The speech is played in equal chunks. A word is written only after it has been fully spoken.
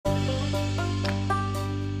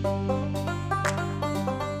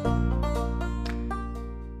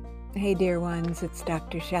Hey, dear ones, it's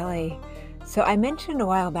Dr. Shelley. So, I mentioned a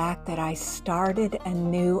while back that I started a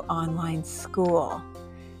new online school.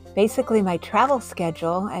 Basically, my travel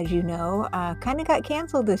schedule, as you know, kind of got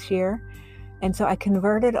canceled this year. And so I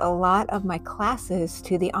converted a lot of my classes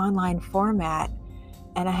to the online format.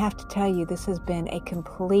 And I have to tell you, this has been a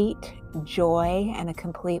complete joy and a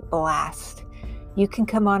complete blast. You can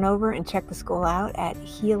come on over and check the school out at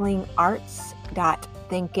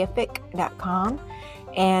healingarts.thinkific.com.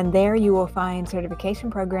 And there you will find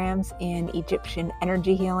certification programs in Egyptian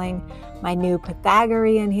energy healing, my new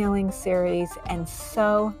Pythagorean healing series, and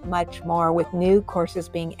so much more, with new courses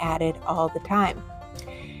being added all the time.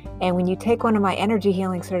 And when you take one of my energy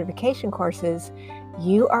healing certification courses,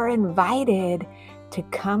 you are invited to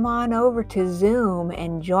come on over to Zoom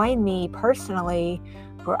and join me personally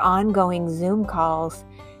for ongoing Zoom calls.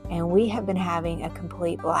 And we have been having a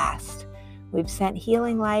complete blast. We've sent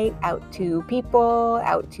healing light out to people,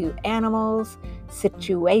 out to animals,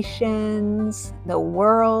 situations, the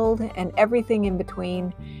world, and everything in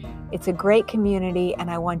between. It's a great community,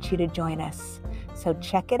 and I want you to join us. So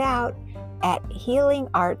check it out at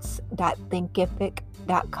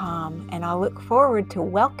healingarts.thinkific.com, and I'll look forward to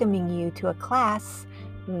welcoming you to a class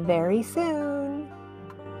very soon.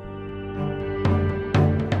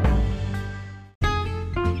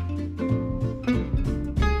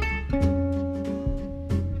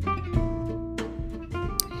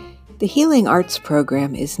 The Healing Arts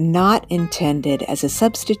program is not intended as a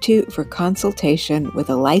substitute for consultation with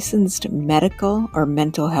a licensed medical or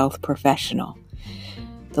mental health professional.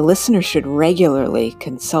 The listener should regularly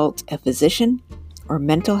consult a physician or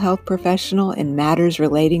mental health professional in matters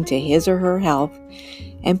relating to his or her health,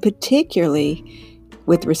 and particularly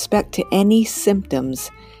with respect to any symptoms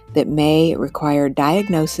that may require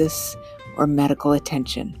diagnosis or medical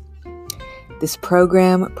attention. This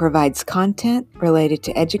program provides content related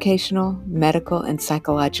to educational, medical, and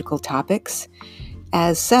psychological topics.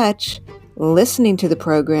 As such, listening to the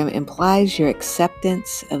program implies your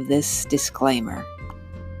acceptance of this disclaimer.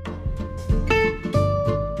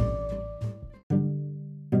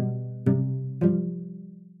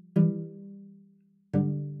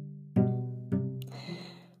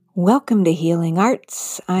 Welcome to Healing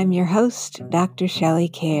Arts. I'm your host, Dr. Shelley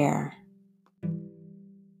Kerr.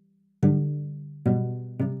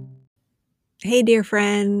 Hey, dear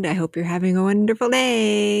friend. I hope you're having a wonderful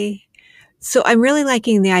day. So I'm really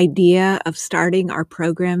liking the idea of starting our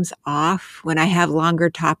programs off when I have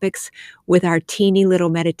longer topics with our teeny little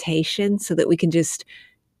meditation, so that we can just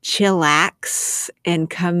chillax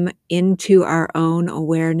and come into our own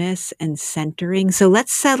awareness and centering. So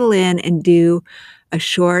let's settle in and do a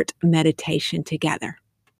short meditation together.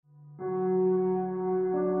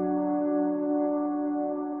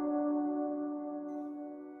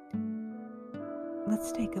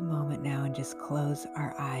 Let's take a moment now and just close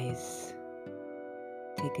our eyes.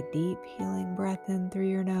 Take a deep healing breath in through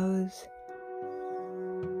your nose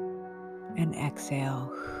and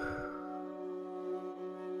exhale.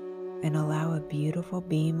 And allow a beautiful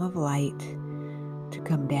beam of light to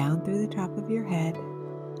come down through the top of your head.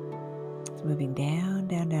 It's moving down,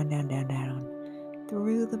 down, down, down, down, down,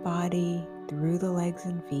 through the body, through the legs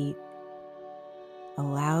and feet.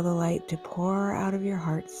 Allow the light to pour out of your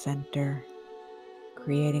heart center,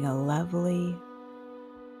 creating a lovely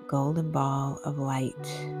golden ball of light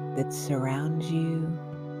that surrounds you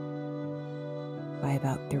by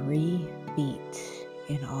about 3 feet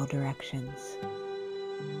in all directions.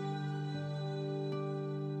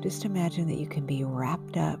 Just imagine that you can be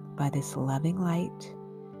wrapped up by this loving light,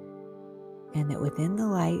 and that within the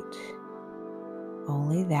light,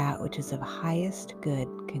 only that which is of highest good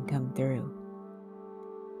can come through.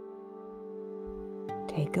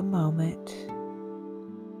 Take a moment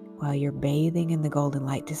while you're bathing in the golden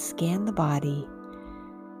light to scan the body,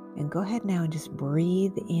 and go ahead now and just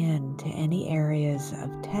breathe into any areas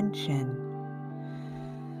of tension.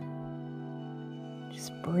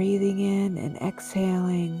 Just breathing in and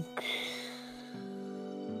exhaling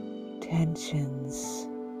tensions.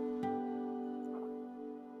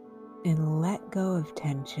 And let go of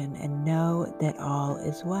tension and know that all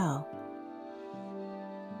is well.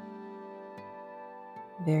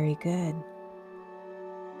 Very good.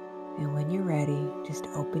 And when you're ready, just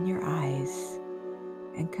open your eyes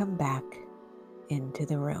and come back into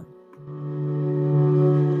the room.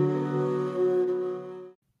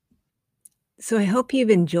 So I hope you've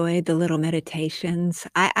enjoyed the little meditations.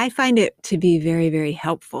 I find it to be very, very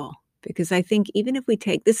helpful, because I think even if we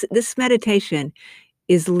take this meditation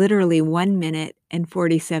is literally 1 minute and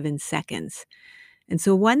 47 seconds. And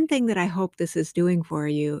so one thing that I hope this is doing for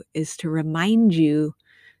you is to remind you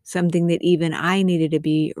something that even I needed to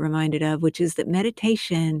be reminded of, which is that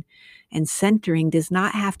meditation and centering does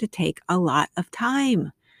not have to take a lot of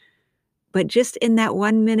time. But just in that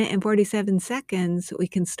 1 minute and 47 seconds, we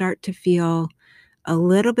can start to feel a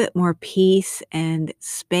little bit more peace and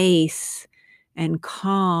space and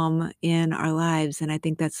calm in our lives. And I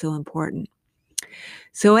think that's so important.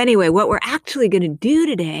 So, anyway, what we're actually going to do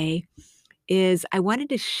today is I wanted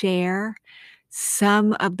to share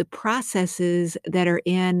some of the processes that are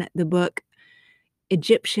in the book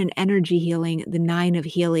Egyptian Energy Healing, The Nine of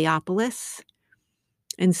Heliopolis.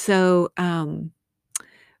 And so,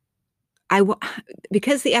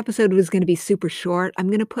 because the episode was going to be super short, I'm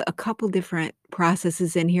going to put a couple different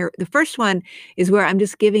processes in here. The first one is where I'm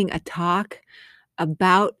just giving a talk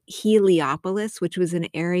about Heliopolis, which was an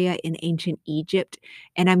area in ancient Egypt.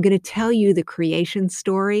 And I'm going to tell you the creation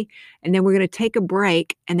story. And then we're going to take a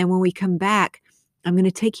break. And then when we come back, I'm going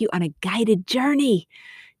to take you on a guided journey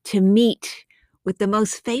to meet with the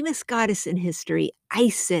most famous goddess in history,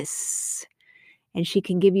 Isis. And she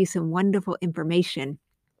can give you some wonderful information.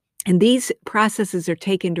 And these processes are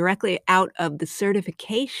taken directly out of the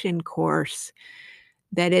certification course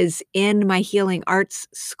that is in my Healing Arts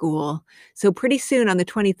School. So pretty soon on the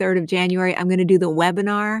 23rd of January, I'm going to do the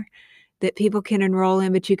webinar that people can enroll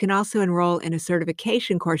in, but you can also enroll in a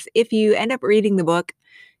certification course. If you end up reading the book,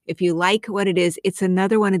 if you like what it is, it's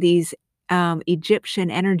another one of these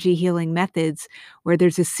Egyptian energy healing methods where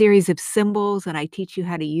there's a series of symbols and I teach you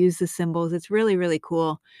how to use the symbols. It's really, really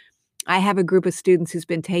cool. I have a group of students who's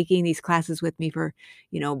been taking these classes with me for,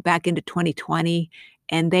 back into 2020,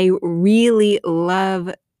 and they really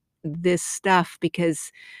love this stuff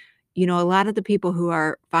because, a lot of the people who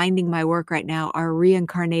are finding my work right now are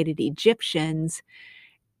reincarnated Egyptians.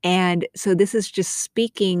 And so this is just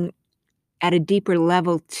speaking at a deeper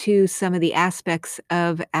level to some of the aspects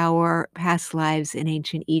of our past lives in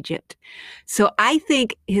ancient Egypt. So I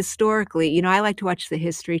think historically, I like to watch the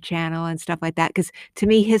History Channel and stuff like that because to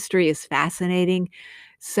me, history is fascinating.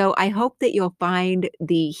 So I hope that you'll find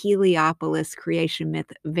the Heliopolis creation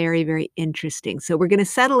myth very, very interesting. So we're going to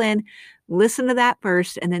settle in, listen to that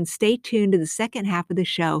first, and then stay tuned to the second half of the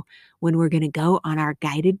show when we're going to go on our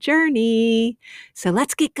guided journey. So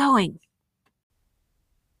let's get going.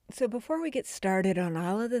 So before we get started on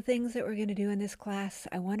all of the things that we're going to do in this class,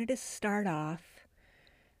 I wanted to start off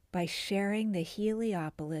by sharing the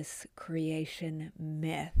Heliopolis creation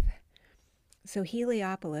myth. So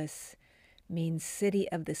Heliopolis means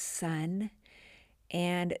city of the sun,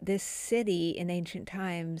 and this city in ancient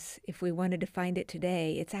times, if we wanted to find it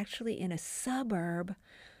today, it's actually in a suburb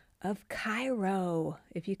of Cairo,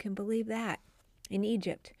 if you can believe that, in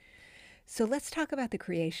Egypt. So let's talk about the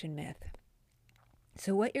creation myth.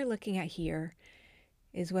 So what you're looking at here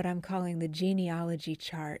is what I'm calling the genealogy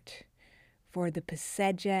chart for the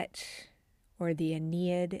Pasejet or the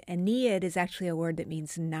Ennead. Ennead is actually a word that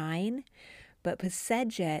means 9, but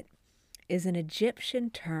Pasejet is an Egyptian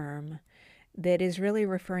term that is really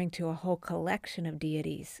referring to a whole collection of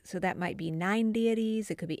deities. So that might be 9 deities,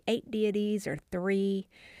 it could be 8 deities or 3.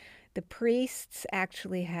 The priests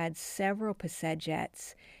actually had several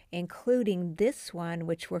Pasejets, including this one,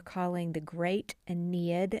 which we're calling the Great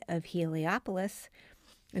Ennead of Heliopolis.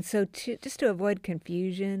 And so just to avoid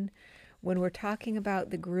confusion, when we're talking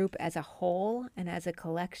about the group as a whole and as a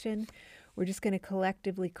collection, we're just going to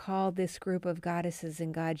collectively call this group of goddesses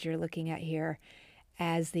and gods you're looking at here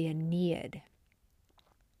as the Ennead.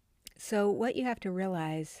 So what you have to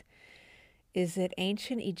realize is that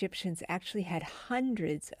ancient Egyptians actually had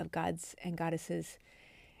hundreds of gods and goddesses.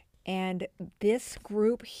 And this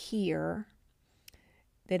group here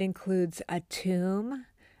that includes Atum,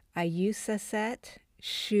 Ayusaset,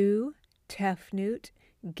 Shu, Tefnut,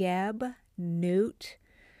 Geb, Nut,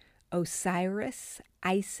 Osiris,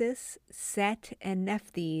 Isis, Set, and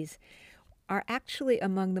Nephthys are actually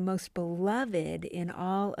among the most beloved in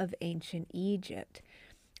all of ancient Egypt.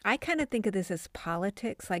 I kind of think of this as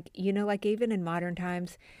politics, like even in modern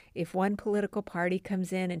times, if one political party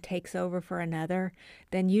comes in and takes over for another,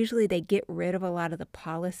 then usually they get rid of a lot of the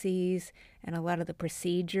policies and a lot of the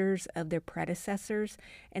procedures of their predecessors.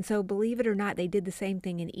 And so believe it or not, they did the same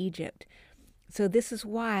thing in Egypt. So this is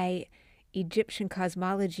why Egyptian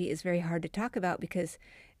cosmology is very hard to talk about, because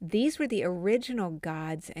these were the original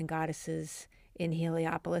gods and goddesses in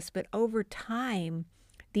Heliopolis, but over time,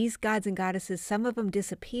 these gods and goddesses, some of them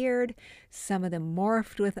disappeared, some of them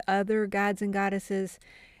morphed with other gods and goddesses,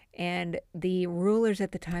 and the rulers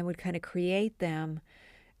at the time would kind of create them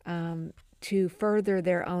to further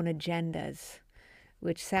their own agendas,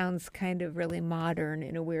 which sounds kind of really modern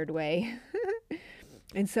in a weird way.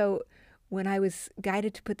 And so when I was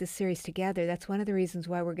guided to put this series together, that's one of the reasons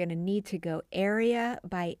why we're going to need to go area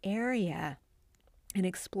by area and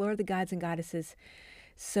explore the gods and goddesses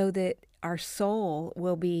so that our soul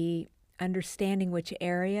will be understanding which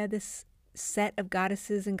area this set of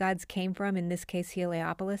goddesses and gods came from, in this case,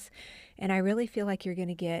 Heliopolis. And I really feel like you're going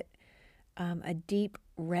to get a deep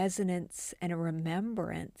resonance and a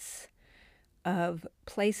remembrance of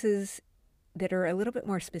places that are a little bit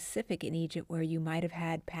more specific in Egypt where you might have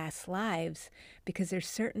had past lives, because there's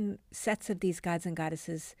certain sets of these gods and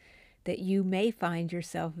goddesses that you may find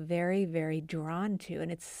yourself very, very drawn to.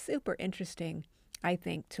 And it's super interesting, I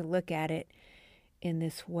think, to look at it in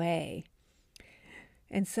this way.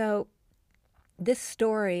 And so this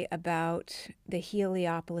story about the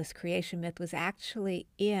Heliopolis creation myth was actually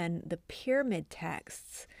in the pyramid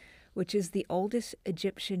texts, which is the oldest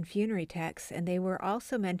Egyptian funerary texts, and they were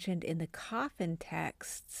also mentioned in the coffin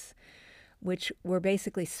texts, which were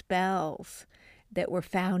basically spells that were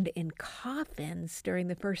found in coffins during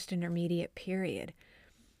the First Intermediate Period.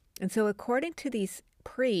 And so according to these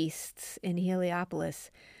priests in Heliopolis,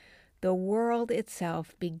 the world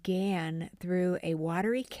itself began through a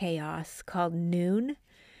watery chaos called Nun.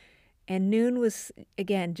 And Nun was,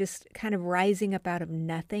 again, just kind of rising up out of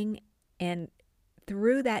nothing. And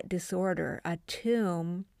through that disorder,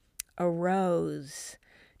 Atum arose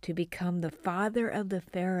to become the father of the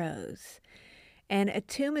pharaohs. And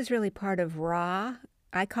Atum is really part of Ra.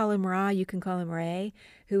 I call him Ra, you can call him Re,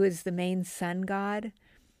 who is the main sun god.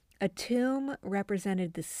 Atum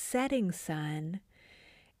represented the setting sun,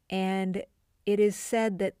 and it is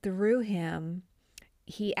said that through him,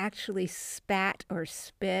 he actually spat or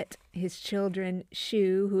spit his children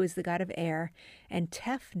Shu, who is the god of air, and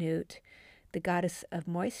Tefnut, the goddess of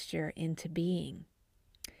moisture, into being.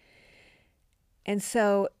 And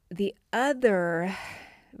so the other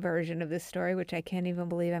version of this story, which I can't even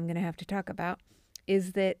believe I'm going to have to talk about,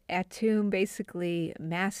 is that Atum basically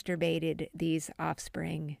masturbated these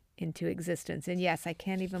offspring into existence. And yes, I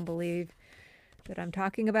can't even believe that I'm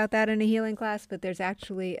talking about that in a healing class, but there's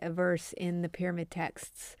actually a verse in the pyramid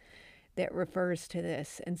texts that refers to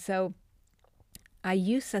this. And so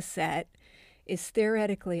Ayusa is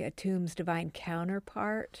theoretically Atum's divine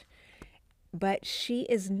counterpart, but she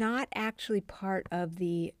is not actually part of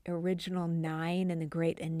the original 9 in the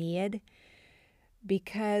Great Aeneid,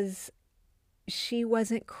 because she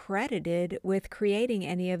wasn't credited with creating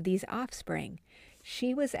any of these offspring.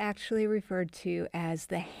 She was actually referred to as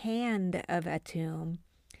the hand of Atum,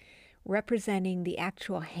 representing the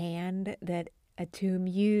actual hand that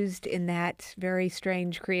Atum used in that very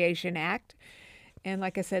strange creation act. And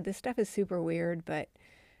like I said, this stuff is super weird, but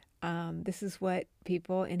this is what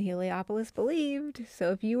people in Heliopolis believed.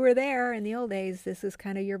 So if you were there in the old days, this is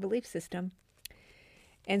kind of your belief system.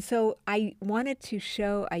 And so I wanted to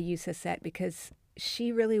show Ayusa Set because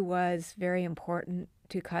she really was very important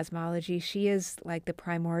to cosmology. She is like the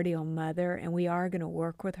primordial mother, and we are going to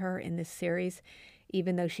work with her in this series,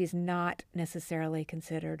 even though she's not necessarily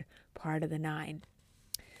considered part of the 9.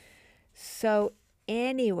 So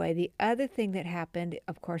anyway, the other thing that happened,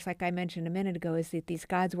 of course, like I mentioned a minute ago, is that these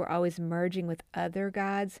gods were always merging with other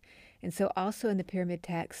gods. And so also in the pyramid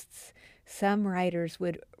texts, some writers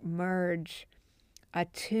would merge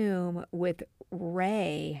Atum with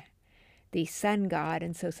Re, the sun god,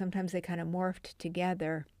 and so sometimes they kind of morphed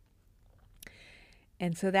together.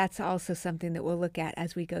 And so that's also something that we'll look at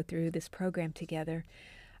as we go through this program together.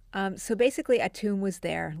 So basically Atum was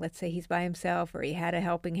there. Let's say he's by himself or he had a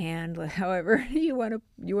helping hand, however you want to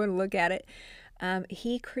look at it.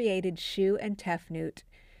 He created Shu and Tefnut,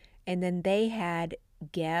 and then they had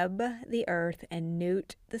Geb, the earth, and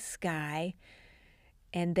Nut, the sky.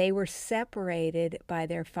 And they were separated by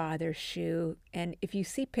their father, Shu. And if you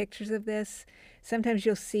see pictures of this, sometimes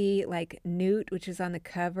you'll see like Nut, which is on the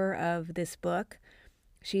cover of this book.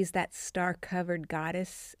 She's that star-covered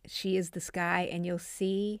goddess. She is the sky. And you'll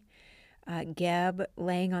see Geb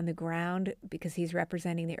laying on the ground because he's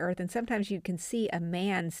representing the earth. And sometimes you can see a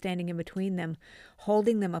man standing in between them,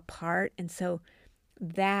 holding them apart. And so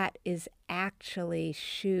that is actually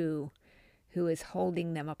Shu who is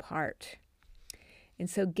holding them apart. And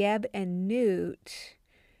so Geb and Nut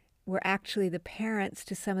were actually the parents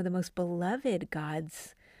to some of the most beloved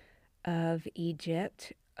gods of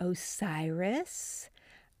Egypt: Osiris,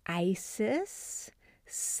 Isis,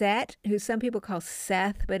 Set, who some people call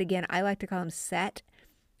Seth, but again, I like to call him Set,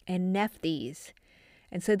 and Nephthys.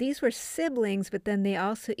 And so these were siblings, but then they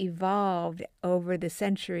also evolved over the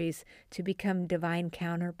centuries to become divine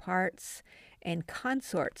counterparts and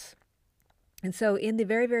consorts. And so in the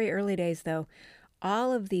very, very early days, though,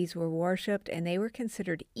 all of these were worshipped and they were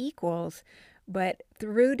considered equals But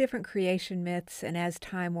through different creation myths and as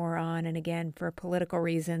time wore on, and again, for political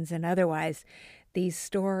reasons and otherwise, these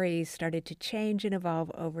stories started to change and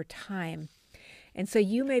evolve over time. And so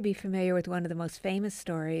you may be familiar with one of the most famous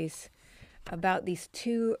stories about these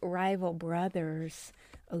two rival brothers,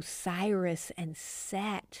 Osiris and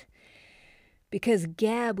Set, because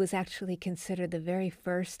Geb was actually considered the very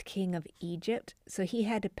first king of Egypt. So he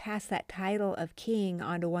had to pass that title of king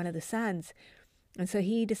onto one of the sons. And so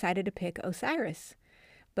he decided to pick Osiris.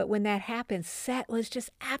 But when that happened, Set was just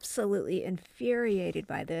absolutely infuriated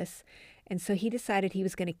by this. And so he decided he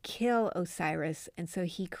was going to kill Osiris. And so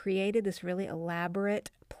he created this really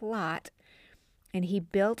elaborate plot. And he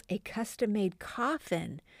built a custom-made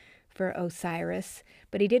coffin for Osiris.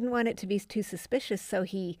 But he didn't want it to be too suspicious. So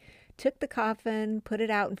he took the coffin, put it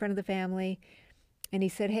out in front of the family. And he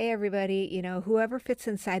said, hey, everybody, whoever fits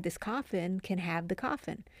inside this coffin can have the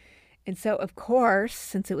coffin. And so, of course,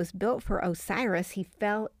 since it was built for Osiris, he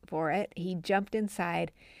fell for it. He jumped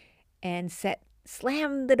inside and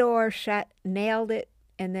slammed the door shut, nailed it.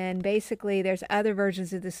 And then basically there's other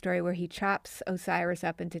versions of the story where he chops Osiris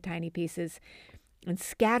up into tiny pieces and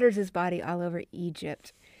scatters his body all over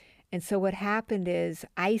Egypt. And so what happened is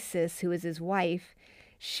Isis, who is his wife,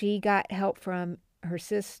 she got help from her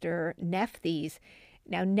sister Nephthys.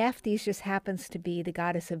 Now, Nephthys just happens to be the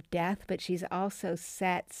goddess of death, but she's also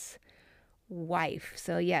Set's wife.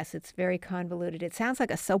 So yes, it's very convoluted. It sounds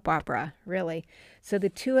like a soap opera, really. So the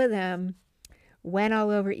two of them went all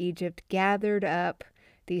over Egypt, gathered up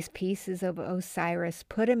these pieces of Osiris,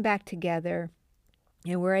 put them back together,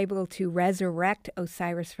 and were able to resurrect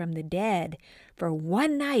Osiris from the dead for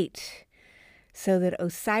one night so that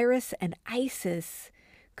Osiris and Isis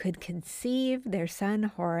could conceive their son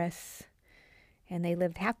Horus. And they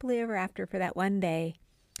lived happily ever after for that one day.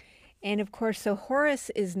 And of course, so Horus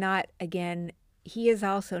is not, again, he is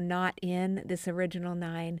also not in this original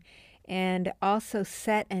 9. And also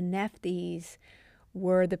Set and Nephthys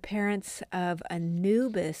were the parents of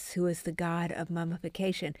Anubis, who is the god of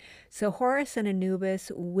mummification. So Horus and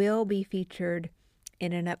Anubis will be featured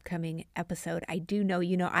in an upcoming episode. I do know,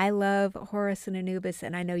 I love Horus and Anubis,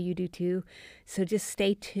 and I know you do too. So just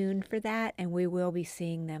stay tuned for that, and we will be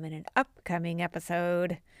seeing them in an upcoming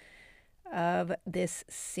episode of this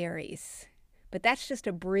series. But that's just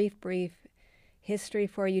a brief history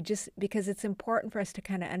for you, just because it's important for us to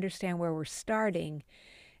kind of understand where we're starting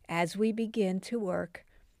as we begin to work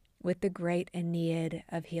with the great Aeneid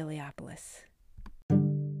of Heliopolis.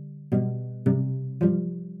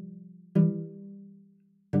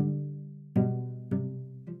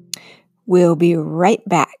 We'll be right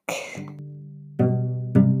back.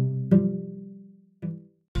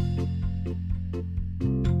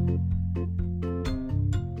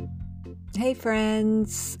 Hey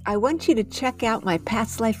friends, I want you to check out my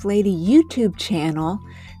Past Life Lady YouTube channel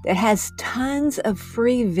that has tons of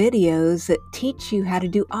free videos that teach you how to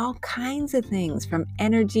do all kinds of things, from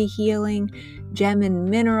energy healing, gem and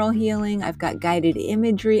mineral healing. I've got guided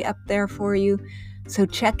imagery up there for you. So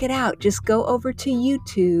check it out. Just go over to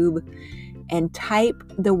YouTube and type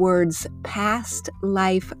the words Past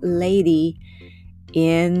Life Lady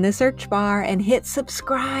in the search bar and hit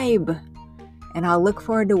subscribe. And I'll look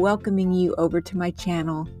forward to welcoming you over to my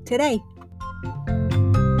channel today.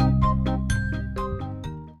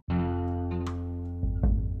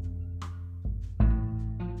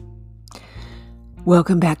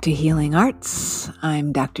 Welcome back to Healing Arts.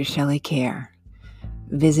 I'm Dr. Shelley Kerr.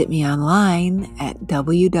 Visit me online at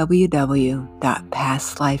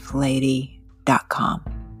www.pastlifelady.com.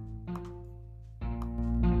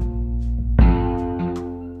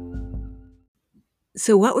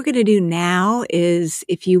 So what we're going to do now is,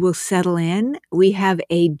 if you will settle in, we have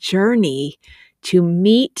a journey to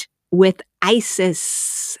meet with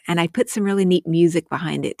Isis. And I put some really neat music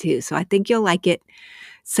behind it too, so I think you'll like it.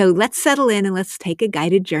 So let's settle in and let's take a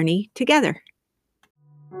guided journey together.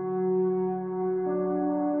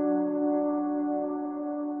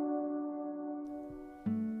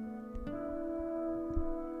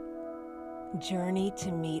 Journey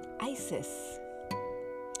to meet Isis.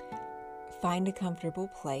 Find a comfortable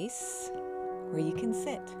place where you can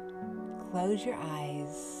sit. Close your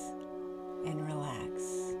eyes and relax.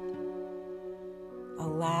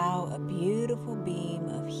 Allow a beautiful beam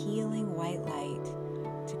of healing white light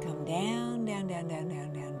to come down, down, down, down,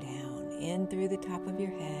 down, down, down, in through the top of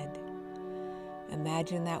your head.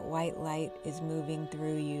 Imagine that white light is moving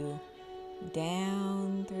through you,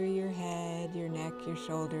 down through your head, your neck, your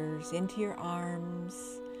shoulders, into your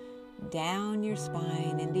arms, down your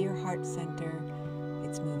spine, into your heart center.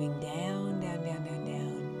 It's moving down, down, down, down,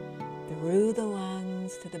 down, through the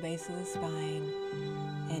lungs to the base of the spine,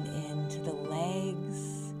 and into into the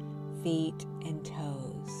legs, feet, and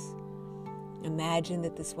toes. Imagine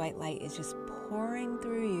that this white light is just pouring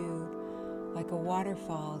through you like a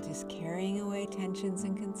waterfall, just carrying away tensions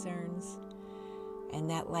and concerns. And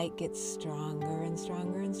that light gets stronger and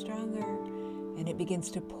stronger and stronger, and it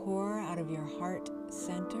begins to pour out of your heart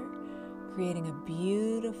center, creating a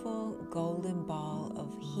beautiful golden ball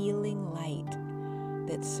of healing light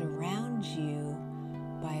that surrounds you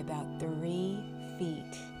by about 3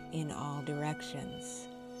 feet in all directions.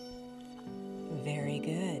 Very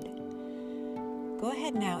good. Go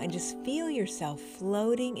ahead now and just feel yourself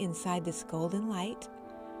floating inside this golden light.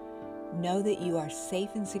 Know that you are safe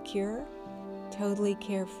and secure, totally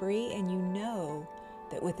carefree, and you know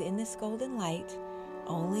that within this golden light,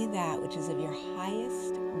 only that which is of your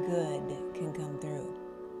highest good can come through.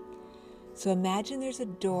 So imagine there's a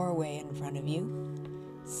doorway in front of you.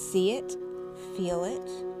 See it, feel it,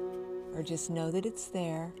 or just know that it's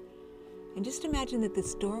there. And just imagine that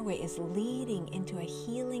this doorway is leading into a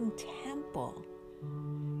healing temple.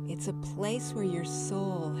 It's a place where your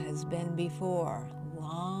soul has been before,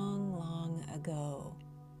 long, long ago.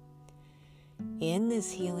 In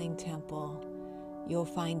this healing temple, you'll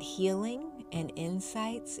find healing and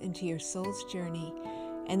insights into your soul's journey,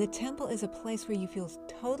 and the temple is a place where you feel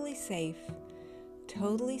totally safe,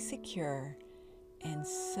 totally secure, and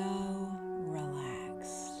so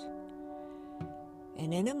relaxed.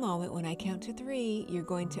 And in a moment, when I count to 3, you're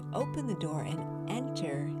going to open the door and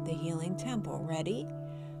enter the healing temple. Ready?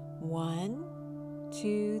 1,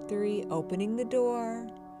 2, 3, opening the door.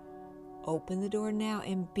 Open the door now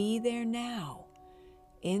and be there now,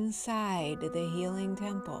 inside the healing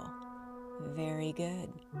temple. Very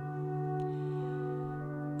good.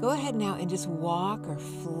 Go ahead now and just walk or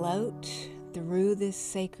float through this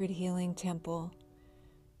sacred healing temple.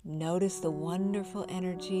 Notice the wonderful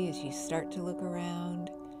energy as you start to look around.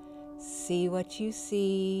 See what you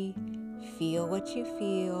see, feel what you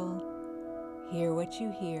feel, hear what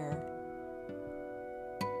you hear.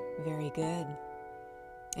 Very good.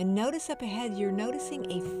 And notice up ahead, you're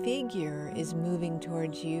noticing a figure is moving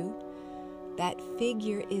towards you. That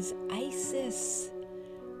figure is Isis,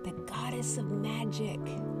 the goddess of magic.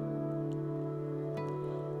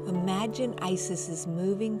 Imagine Isis is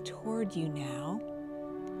moving toward you now.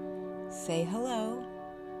 Say hello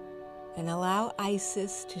and allow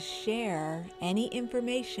Isis to share any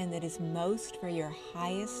information that is most for your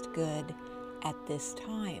highest good at this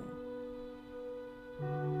time.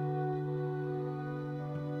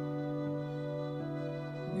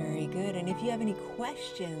 Very good. And if you have any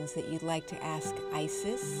questions that you'd like to ask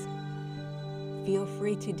Isis, feel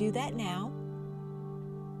free to do that now.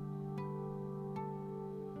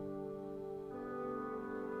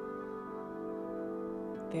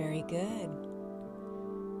 Very good.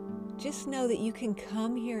 Just know that you can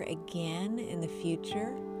come here again in the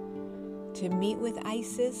future to meet with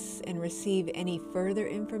Isis and receive any further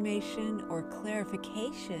information or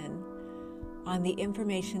clarification on the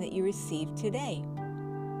information that you received today.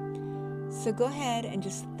 So go ahead and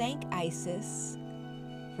just thank Isis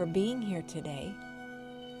for being here today.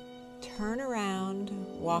 Turn around,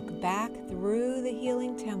 walk back through the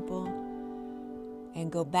healing temple, and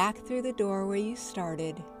go back through the door where you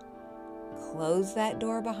started. Close that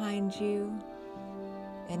door behind you,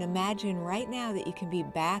 and imagine right now that you can be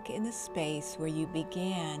back in the space where you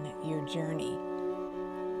began your journey.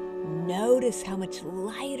 Notice how much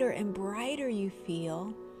lighter and brighter you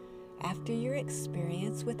feel after your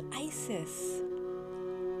experience with Isis.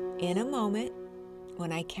 In a moment,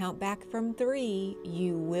 when I count back from 3,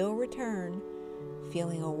 you will return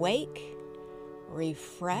feeling awake,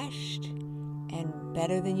 refreshed, and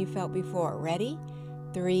better than you felt before. Ready?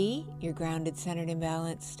 3, you're grounded, centered, and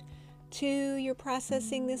balanced. 2, you're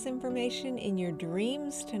processing this information in your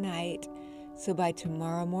dreams tonight. So by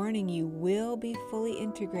tomorrow morning, you will be fully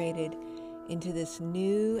integrated into this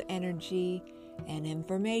new energy and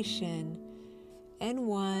information. And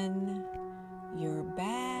 1, you're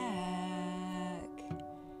back.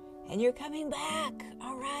 And you're coming back.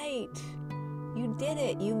 All right. You did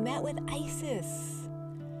it. You met with Isis.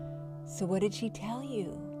 So what did she tell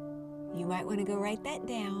you? You might want to go write that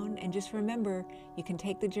down, and just remember, you can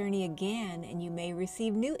take the journey again and you may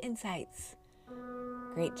receive new insights.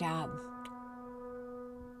 Great job.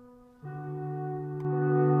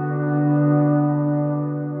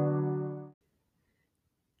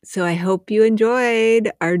 So I hope you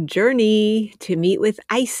enjoyed our journey to meet with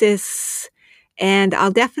Isis. And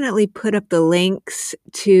I'll definitely put up the links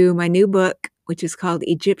to my new book, which is called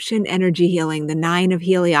Egyptian Energy Healing, The 9 of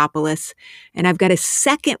Heliopolis. And I've got a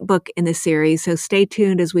second book in the series, so stay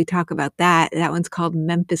tuned as we talk about that. That one's called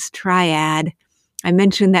Memphis Triad. I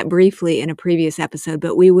mentioned that briefly in a previous episode,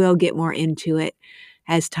 but we will get more into it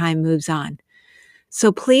as time moves on.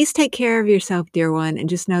 So please take care of yourself, dear one, and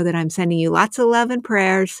just know that I'm sending you lots of love and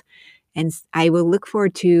prayers. And I will look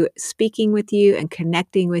forward to speaking with you and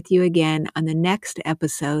connecting with you again on the next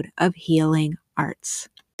episode of Healing Arts.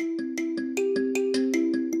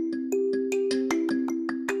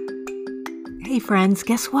 Hey friends,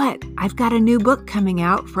 guess what? I've got a new book coming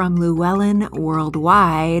out from Llewellyn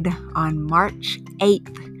Worldwide on March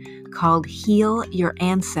 8th called Heal Your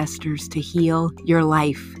Ancestors to Heal Your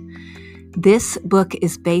Life. This book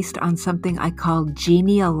is based on something I call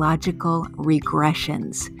genealogical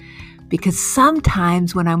regressions, because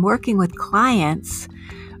sometimes when I'm working with clients,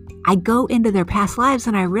 I go into their past lives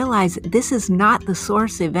and I realize this is not the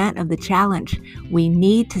source event of the challenge. We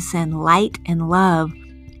need to send light and love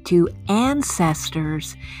to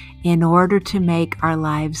ancestors in order to make our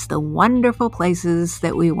lives the wonderful places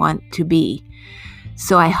that we want to be.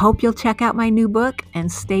 So I hope you'll check out my new book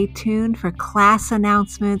and stay tuned for class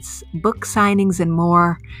announcements, book signings, and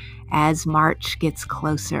more as March gets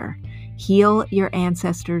closer. Heal Your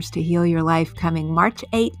Ancestors to Heal Your Life, coming March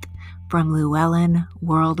 8th from Llewellyn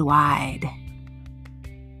Worldwide.